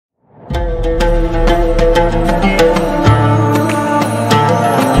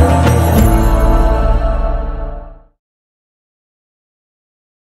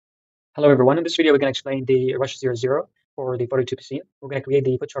Hello everyone, in this video we're going to explain the Rush00 for the photo 2 Piscine. We're going to create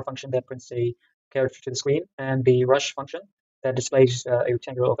the putchar function that prints a character to the screen and the rush function that displays a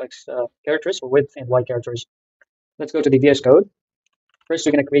rectangle of X characters or width and Y characters. Let's go to the VS Code. First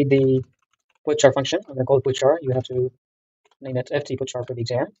we're going to create the putchar function. I'm going to call it putchar. You have to name it ft putchar for the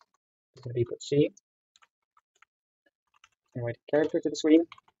exam. It's going to be put C and write character to the screen.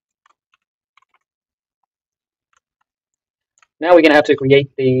 Now we're going to have to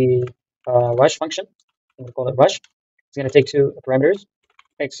create the rush function. I'm going to call it rush. It's going to take two parameters,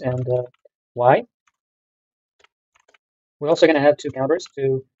 X and Y. We're also going to have two counters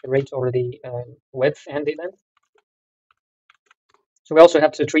to iterate over the width and the length. So we also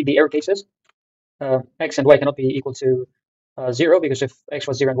have to treat the error cases. X and Y cannot be equal to 0, because if X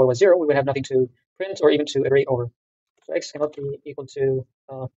was 0 and Y was 0, we would have nothing to print or even to iterate over. So X cannot be equal to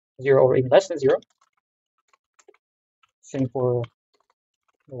 0 or even less than 0. Same for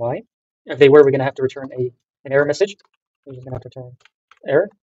Y. If they were, we're going to have to return an error message. We're just going to have to return error.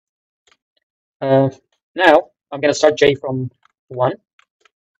 Now I'm going to start J from 1.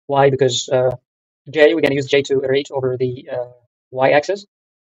 Why? Because J, we're going to use J to iterate over the Y-axis.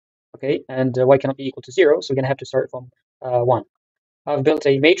 Okay, and Y cannot be equal to 0, so we're going to have to start from 1. I've built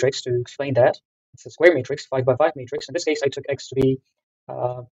a matrix to explain that. It's a square matrix, 5 by 5 matrix. In this case, I took X to be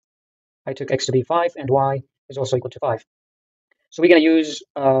 5, and Y is also equal to 5. So we're going to use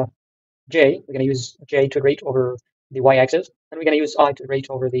J. We're going to use J to iterate over the Y-axis, and we're going to use I to iterate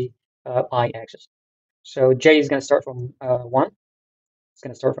over the I-axis. So J is going to start from 1. It's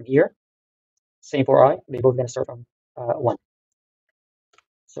going to start from here. Same for I. They both going to start from 1.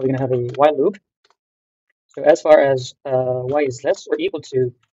 So we're going to have a while loop. So as far as Y is less or equal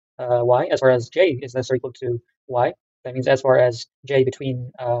to Y, as far as J is less or equal to Y, that means as far as J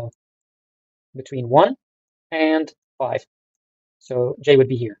between 1 and 5. So J would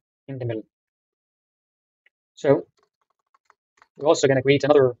be here in the middle. So we're also going to create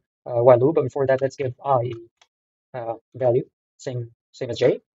another while loop, but before that, let's give I a value, same as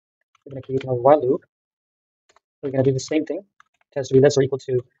J. We're going to create another while loop. We're going to do the same thing. It has to be less or equal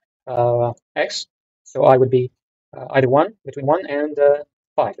to X. So I would be either 1, between 1 and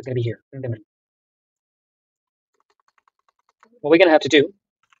 5. It's going to be here in the middle. What we're going to have to do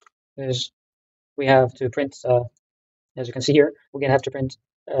is we have to print, as you can see here, we're going to have to print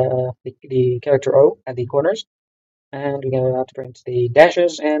the character O at the corners, and we're going to have to print the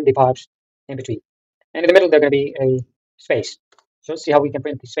dashes and the pipes in between. And in the middle, there's going to be a space. So let's see how we can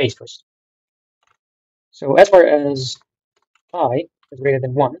print the space first. So as far as I is greater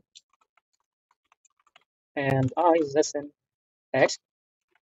than 1, and I is less than X,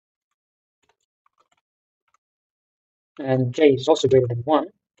 and J is also greater than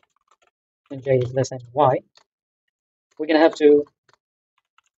 1, and J is less than Y, we're going to have to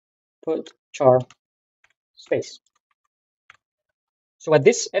put char space. So what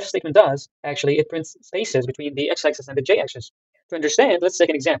this F statement does, actually, it prints spaces between the X-axis and the J-axis. To understand, let's take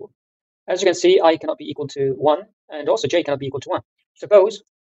an example. As you can see, I cannot be equal to 1, and also J cannot be equal to 1. Suppose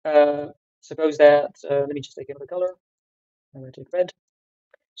that, let me just take another color. I'm going to take red.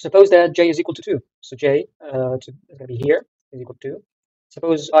 Suppose that J is equal to 2. So J is going to be here, is equal to 2.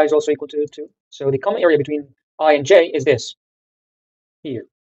 Suppose I is also equal to 2. So the common area between I and J is this, here.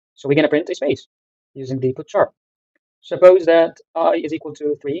 So we're going to print a space using the put char. Suppose that I is equal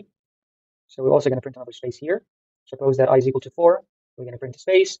to 3. So we're also going to print another space here. Suppose that I is equal to 4. We're going to print a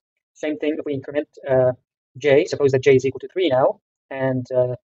space. Same thing if we increment J. Suppose that J is equal to 3 now, and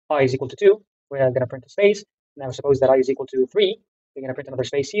I is equal to 2. We're going to print a space. Now suppose that I is equal to 3. We're going to print another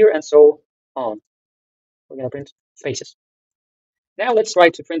space here, and so on. We're going to print spaces. Now let's try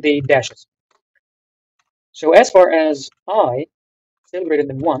to print the dashes. So as far as I still greater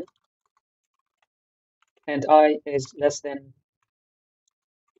than 1, and I is less than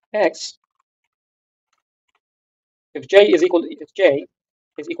X, if J is equal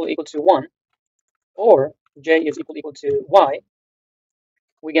to 1, or J is equal to Y,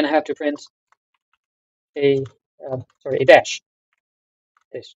 we're going to have to print a dash.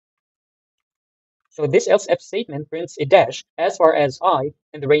 This. So this else if statement prints a dash as far as I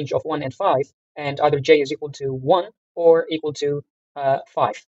in the range of 1 and 5, and either J is equal to 1 or equal to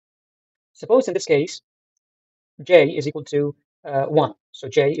 5. Suppose in this case J is equal to 1. So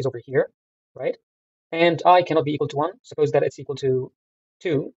J is over here, right? And I cannot be equal to 1. Suppose that it's equal to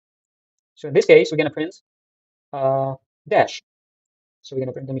 2. So in this case, we're going to print dash. So we're going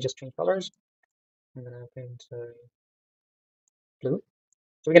to print, let me just change colors. I'm going to print blue.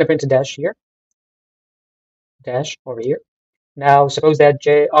 So we're going to print a dash here, dash over here. Now, suppose that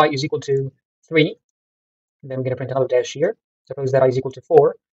I is equal to 3. Then we're going to print another dash here. Suppose that I is equal to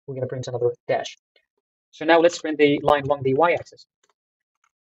 4. we're going to print another dash. So now let's print the line along the y-axis.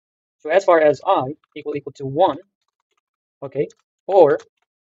 So as far as I equal to 1, okay, or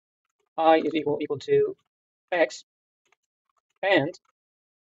I is equal to x, and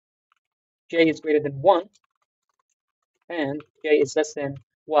j is greater than 1, and j is less than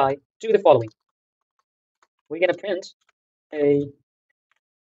y, do the following. We're going to print a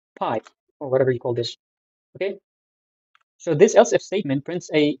pipe, or whatever you call this, okay? So this else if statement prints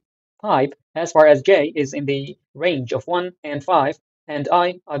a pipe as far as j is in the range of 1 and 5, and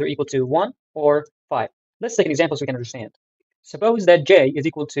I either equal to 1 or 5. Let's take an example so we can understand. Suppose that j is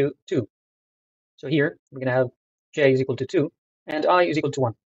equal to 2. So here we're going to have j is equal to 2 and I is equal to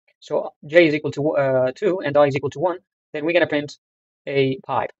 1. So j is equal to 2 and I is equal to 1. Then we're going to print a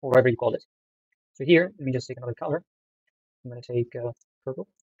pipe, or whatever you call it. So here, let me just take another color. I'm going to take purple.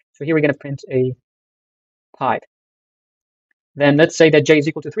 So here we're going to print a pipe. Then let's say that j is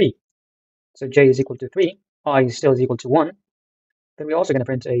equal to 3. So j is equal to 3, I still is equal to 1. Then we're also going to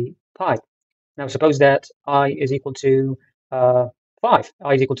print a pipe. Now suppose that I is equal to 5.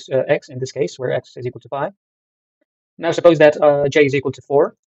 I is equal to x in this case, where x is equal to 5. Now suppose that j is equal to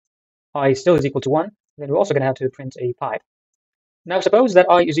 4. I still is equal to 1. Then we're also going to have to print a pipe. Now suppose that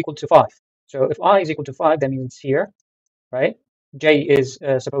I is equal to 5. So if I is equal to 5, that means here, right? J is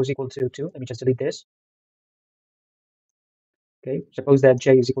suppose equal to 2. Let me just delete this. Okay, suppose that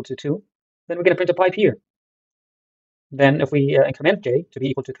j is equal to 2. Then we're going to print a pipe here. Then if we increment j to be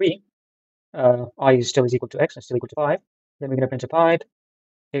equal to 3, I still is equal to x, and still equal to 5. Then we're going to print a pipe.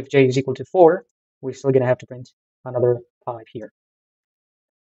 If j is equal to 4, we're still going to have to print another pipe here.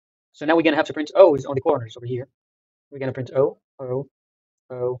 So now we're going to have to print O's on the corners over here. We're going to print O, O,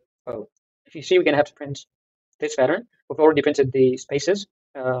 O, O. If you see, we're going to have to print this pattern. We've already printed the spaces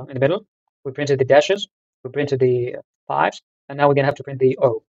in the middle. We printed the dashes. We printed the pipes. And now we're going to have to print the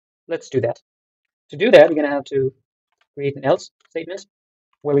O. Let's do that. To do that, we're going to have to create an else statement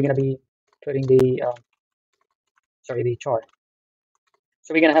where we're going to be putting the the chart.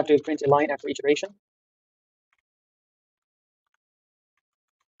 So we're going to have to print a line after each iteration.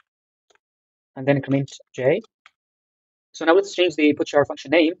 And then increment j. So now let's change the putChar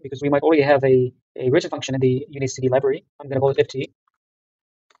function name because we might already have a written function in the UniCD library. I'm going to call it ft.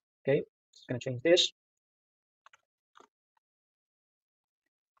 Okay, just going to change this.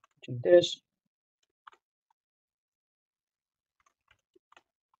 Change this.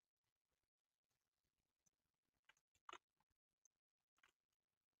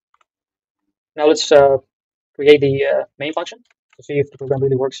 Now let's create the main function to see if the program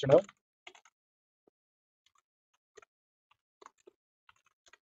really works or no.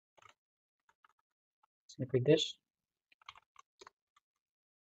 Let's create this.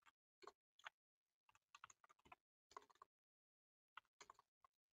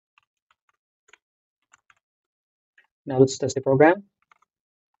 Now let's test the program.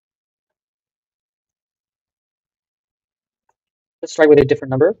 Let's try with a different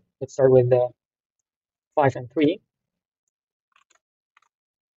number. Let's start with 5 and 3.